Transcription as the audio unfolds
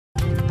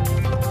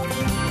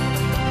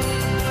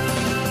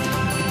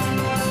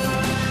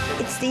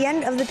the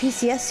end of the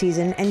PCS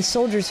season, and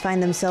soldiers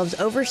find themselves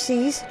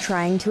overseas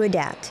trying to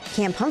adapt.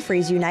 Camp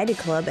Humphreys United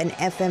Club and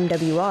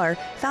FMWR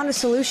found a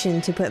solution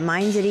to put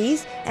minds at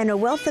ease and a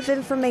wealth of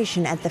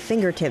information at the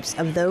fingertips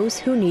of those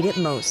who need it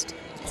most.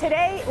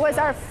 Today was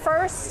our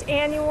first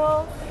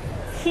annual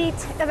HEAT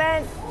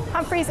event,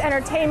 Humphreys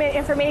Entertainment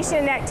Information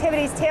and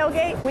Activities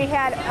Tailgate. We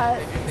had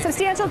a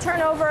substantial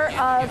turnover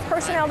of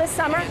personnel this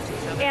summer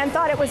and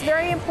thought it was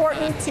very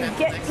important to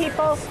get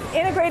people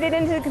integrated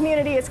into the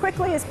community as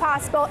quickly as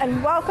possible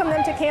and welcome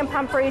them to Camp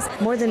Humphreys.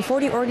 More than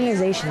 40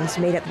 organizations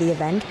made up the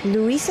event.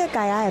 Luisa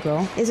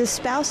Gallardo is a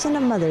spouse and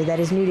a mother that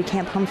is new to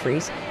Camp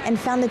Humphreys and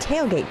found the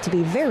tailgate to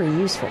be very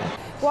useful.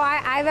 Well,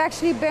 I've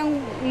actually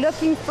been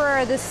looking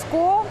for the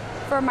school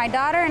for my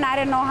daughter, and I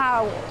didn't know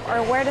how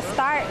or where to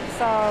start,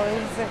 so it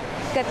was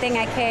a good thing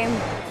I came.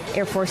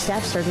 Air Force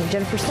Staff Sergeant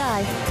Jennifer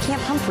Stye,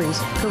 Camp Humphreys,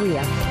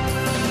 Korea.